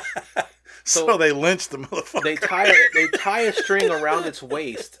 So they lynched the motherfucker. They tie a string around its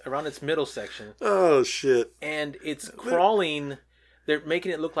waist, around its middle section. Oh shit! And it's crawling. They're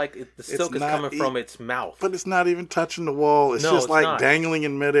making it look like the silk is coming from its mouth. But it's not even touching the wall. It's No, just it's like not. dangling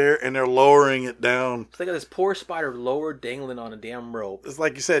in midair, and they're lowering it down. So they got this poor spider lower dangling on a damn rope. It's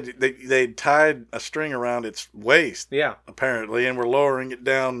like you said, they tied a string around its waist. Yeah. Apparently, and we're lowering it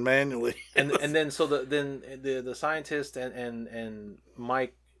down manually. And then so the scientist and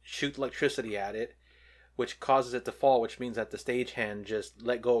Mike shoot electricity at it, which causes it to fall, which means that the stagehand just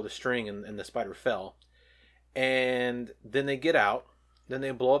let go of the string and the spider fell. And then they get out. Then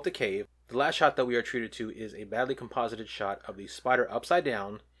they blow up the cave. The last shot that we are treated to is a badly composited shot of the spider upside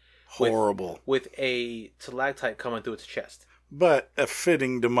down. Horrible. With a stalactite coming through its chest. But a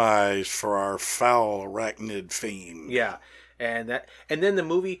fitting demise for our foul arachnid fiend. Yeah. And then the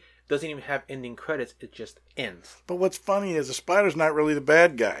movie doesn't even have ending credits. It just ends. But what's funny is the spider's not really the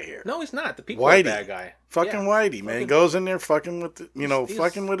bad guy here. No, he's not. The people are the Whitey. bad guy. Fucking Whitey, man. Goes in there fucking with,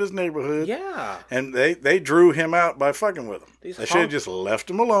 fucking with his neighborhood. Yeah. And they drew him out by fucking with him. These They should have just left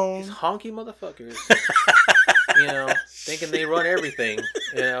him alone. These honky motherfuckers. Thinking they run everything,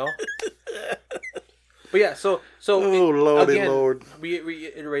 But yeah, so oh, Lordy again, Lord. We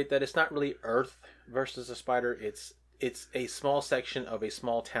reiterate that it's not really Earth versus the spider. It's a small section of a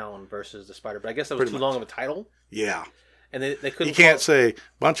small town versus the spider. But I guess that was Pretty too much. long of a title. Yeah. And they couldn't. You can't say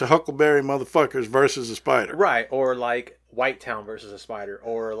bunch of Huckleberry motherfuckers versus a spider. Right, or like White Town versus a spider,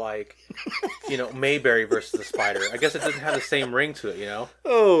 or like Mayberry versus a spider. I guess it doesn't have the same ring to it,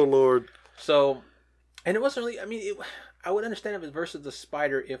 Oh Lord. So, and it wasn't really. I mean, I would understand if it versus the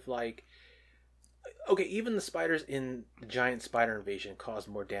spider if like. Okay, even the spiders in the Giant Spider Invasion caused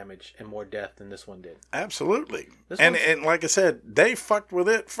more damage and more death than this one did. Absolutely. This And one's- like I said, they fucked with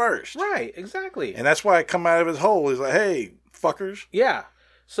it first. Right, exactly. And that's why it come out of his hole. He's like, hey, fuckers. Yeah.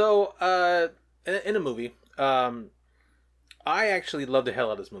 So, in a movie, I actually loved the hell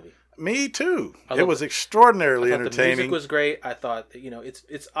out of this movie. Me too. I It loved was it. extraordinarily I thought entertaining. The music was great. I thought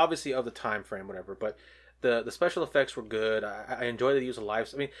it's obviously of the time frame, whatever. But the special effects were good. I enjoyed the use of live.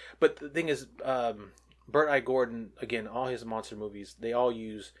 I mean, but the thing is, Burt I. Gordon, again, all his monster movies, they all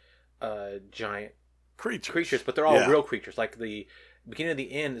use giant creatures, but they're all real creatures. Like the beginning of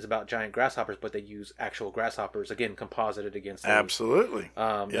the end is about giant grasshoppers, but they use actual grasshoppers, again, composited against them. Absolutely.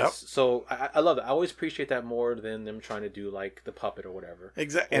 Yep. So I love it. I always appreciate that more than them trying to do like the puppet or whatever.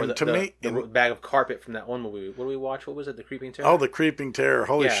 Exactly. Or And the, to the, me, the bag of carpet from that one movie. What did we watch? What was it? The Creeping Terror? Oh, The Creeping Terror.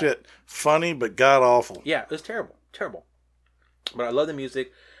 Holy Yeah. shit. Funny, but god awful. Yeah, it was terrible. Terrible. But I love the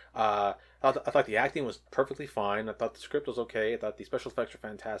music. I thought the acting was perfectly fine. I thought the script was okay. I thought the special effects were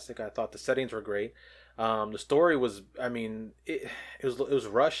fantastic. I thought the settings were great. The story was, I mean, it was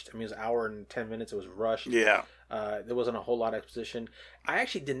rushed. I mean, it was an hour and 10 minutes. It was rushed. Yeah. There wasn't a whole lot of exposition. I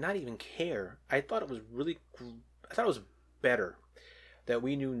actually did not even care. I thought it was better that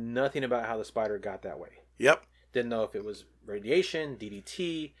we knew nothing about how the spider got that way. Yep. Didn't know if it was radiation,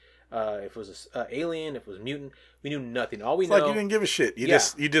 DDT, if it was an alien, if it was mutant. We knew nothing. All we It's know, like you didn't give a shit. You Yeah.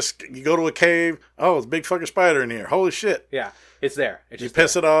 you go to a cave. Oh, it's a big fucking spider in here. Holy shit. Yeah, it's there. It's You just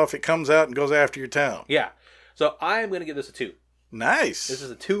piss there. it off. It comes out and goes after your town. Yeah. So I am going to give this a 2. Nice. This is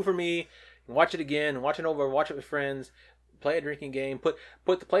a 2 for me. Watch it again. Watch it over. Watch it with friends. Play a drinking game.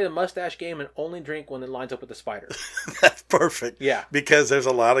 Play the mustache game and only drink when it lines up with the spider. That's perfect. Yeah. Because there's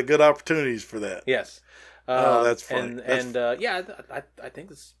a lot of good opportunities for that. Yes. Oh, that's funny. I think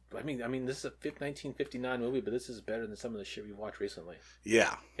this. I mean, this is a 1959 movie, but this is better than some of the shit we've watched recently.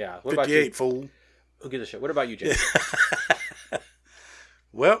 Yeah. Yeah. What about you? 58, fool. Who gives a shit? What about you, James?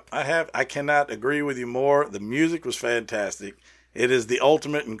 Well, I cannot agree with you more. The music was fantastic. It is the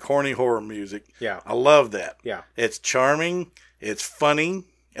ultimate in corny horror music. Yeah. I love that. Yeah. It's charming. It's funny.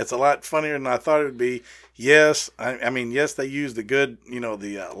 It's a lot funnier than I thought it would be. Yes, I mean, yes, they use the good,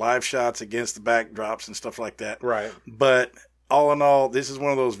 the live shots against the backdrops and stuff like that. Right. But all in all, this is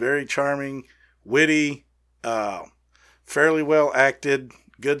one of those very charming, witty, fairly well acted,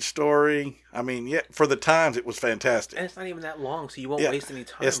 good story. I mean, yeah, for the times, it was fantastic. And it's not even that long, so you won't waste any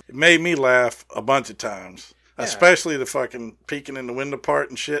time. It made me laugh a bunch of times, especially the fucking peeking in the window part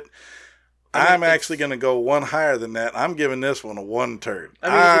and shit. I'm actually going to go one higher than that. I'm giving this one a 1 turd.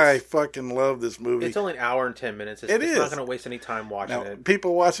 I fucking love this movie. It's only an hour and 10 minutes. It's not going to waste any time watching it.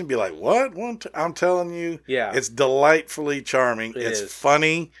 People watching be like, what? I'm telling you, yeah, it's delightfully charming. It's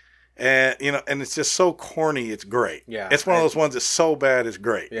funny. And and it's just so corny. It's great. Yeah, it's one of those ones that's so bad it's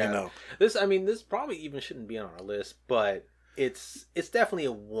great. Yeah. This probably even shouldn't be on our list, but it's definitely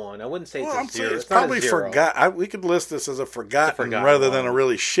a 1. I wouldn't say it's a 0. It's probably forgot. We could list this as a forgotten rather than a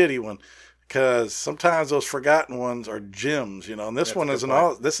really shitty one. Because sometimes those forgotten ones are gems, and this one is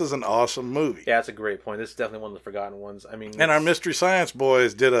this is an awesome movie. Yeah, that's a great point. This is definitely one of the forgotten ones. I mean, and our Mystery Science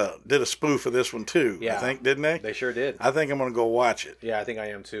boys did a spoof of this one too. Yeah, I think, didn't they? They sure did. I think I'm going to go watch it. Yeah, I think I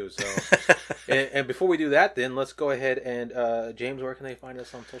am too. So, and before we do that, then let's go ahead and James, where can they find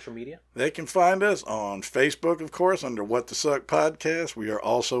us on social media? They can find us on Facebook, of course, under What the Suck Podcast. We are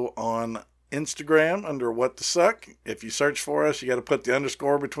also on Instagram under What the Suck. If you search for us, you got to put the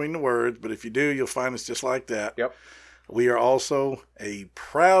underscore between the words, but if you do, you'll find us just like that. Yep. We are also a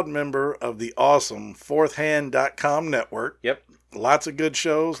proud member of the awesome fourthhand.com network. Yep. Lots of good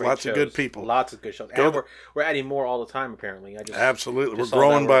shows, lots of good people. Lots of good shows. And we're adding more all the time, apparently. Absolutely. We're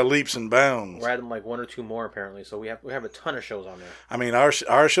growing by leaps and bounds. We're adding like 1 or 2 more, apparently. So we have a ton of shows on there. I mean, our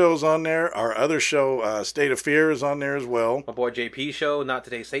show's on there. Our other show, State of Fear, is on there as well. My boy JP show, Not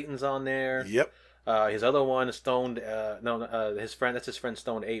Today Satan's on there. Yep. His other one, Stoned, his friend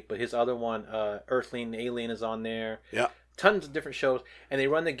Stoned 8, but his other one, Earthling Alien, is on there. Yeah. Tons of different shows, and they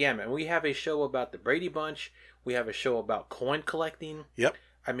run the gamut. And we have a show about the Brady Bunch. We have a show about coin collecting. Yep.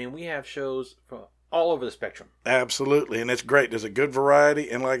 I mean, we have shows from all over the spectrum. Absolutely, and it's great. There's a good variety,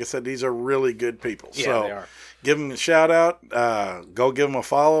 and like I said, these are really good people. Yeah, so they are. Give them a shout out. Go give them a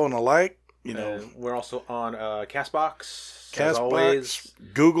follow and a like. We're also on Castbox. Castbox,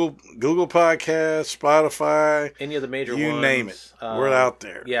 Google Podcasts, Spotify, any of the major ones. You name it. We're out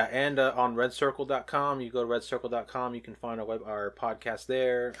there. Yeah, and on redcircle.com. You go to redcircle.com, you can find our podcast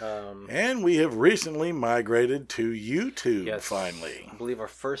there. And we have recently migrated to YouTube, finally. I believe our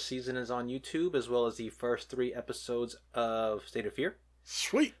first season is on YouTube, as well as the first 3 episodes of State of Fear.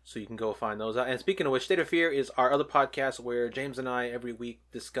 Sweet. So you can go find those out. And speaking of which, State of Fear is our other podcast where James and I every week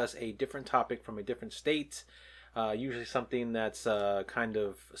discuss a different topic from a different state. Usually something that's kind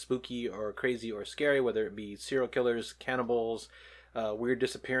of spooky or crazy or scary, whether it be serial killers, cannibals, weird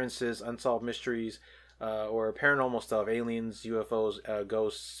disappearances, unsolved mysteries, or paranormal stuff, aliens, UFOs,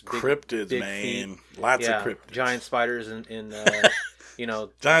 ghosts, cryptids, big man, feet. Lots of cryptids, giant spiders, in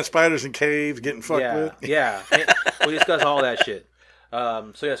giant spiders in caves getting fucked with. Yeah, we discuss all that shit.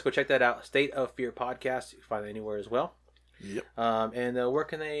 So yes, go check that out. State of Fear podcast. You can find it anywhere as well. Yep. And where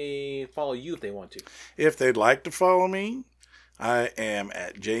can they follow you if they want to? If they'd like to follow me, I am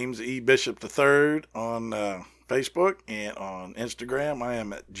at James E. Bishop III on Facebook, and on Instagram, I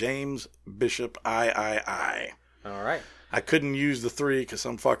am at James Bishop III. All right. I couldn't use the 3 because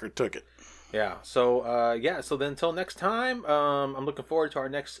some fucker took it. Yeah. So So then until next time, I'm looking forward to our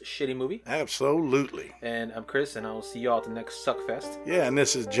next shitty movie. Absolutely. And I'm Chris, and I'll see you all at the next Suckfest. Yeah, and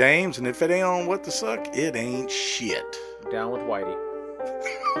this is James, and if it ain't on What the Suck, it ain't shit. Down with Whitey.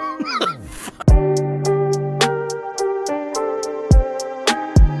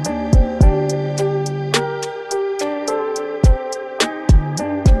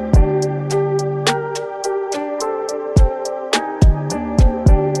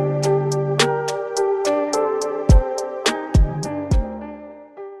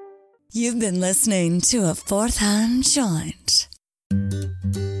 You've been listening to a Fourth Hand Joint.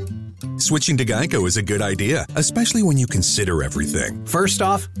 Switching to Geico is a good idea, especially when you consider everything. First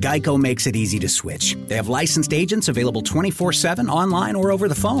off, Geico makes it easy to switch. They have licensed agents available 24/7 online or over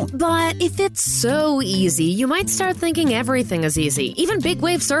the phone. But if it's so easy, you might start thinking everything is easy, even big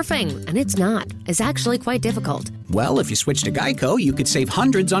wave surfing. And it's not. It's actually quite difficult. Well, if you switch to Geico, you could save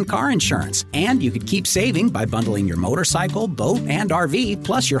hundreds on car insurance. And you could keep saving by bundling your motorcycle, boat, and RV,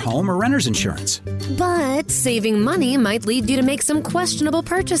 plus your home or renter's insurance. But saving money might lead you to make some questionable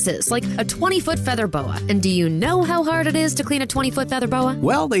purchases, like a 20-foot feather boa. And do you know how hard it is to clean a 20-foot feather boa?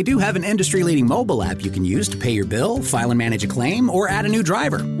 Well, they do have an industry-leading mobile app you can use to pay your bill, file and manage a claim, or add a new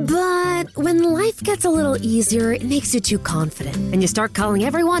driver. But when life gets a little easier, it makes you too confident, and you start calling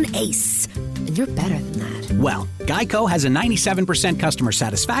everyone Ace. And you're better than that. Well, Geico has a 97% customer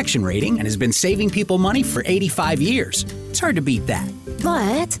satisfaction rating and has been saving people money for 85 years. It's hard to beat that.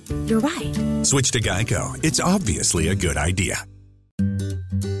 But you're right. Switch to Geico. It's obviously a good idea.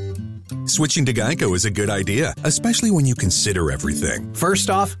 Switching to Geico is a good idea, especially when you consider everything. First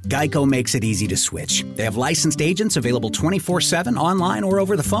off, Geico makes it easy to switch. They have licensed agents available 24/7 online or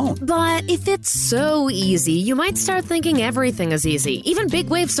over the phone. But if it's so easy, you might start thinking everything is easy, even big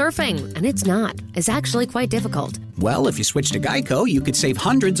wave surfing. And it's not. It's actually quite difficult. Well, if you switch to Geico, you could save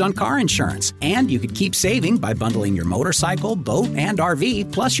hundreds on car insurance. And you could keep saving by bundling your motorcycle, boat, and RV,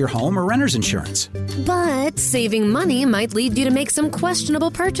 plus your home or renter's insurance. But saving money might lead you to make some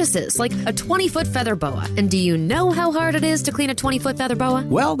questionable purchases, like a 20-foot feather boa. And do you know how hard it is to clean a 20-foot feather boa?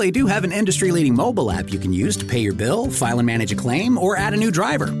 Well, they do have an industry-leading mobile app you can use to pay your bill, file and manage a claim, or add a new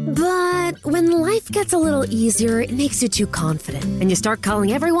driver. But when life gets a little easier, it makes you too confident, and you start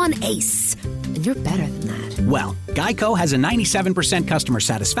calling everyone Ace. And you're better than that. Well, Geico has a 97% customer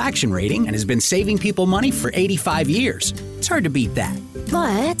satisfaction rating and has been saving people money for 85 years. It's hard to beat that.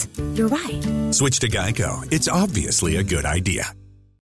 But you're right. Switch to Geico. It's obviously a good idea.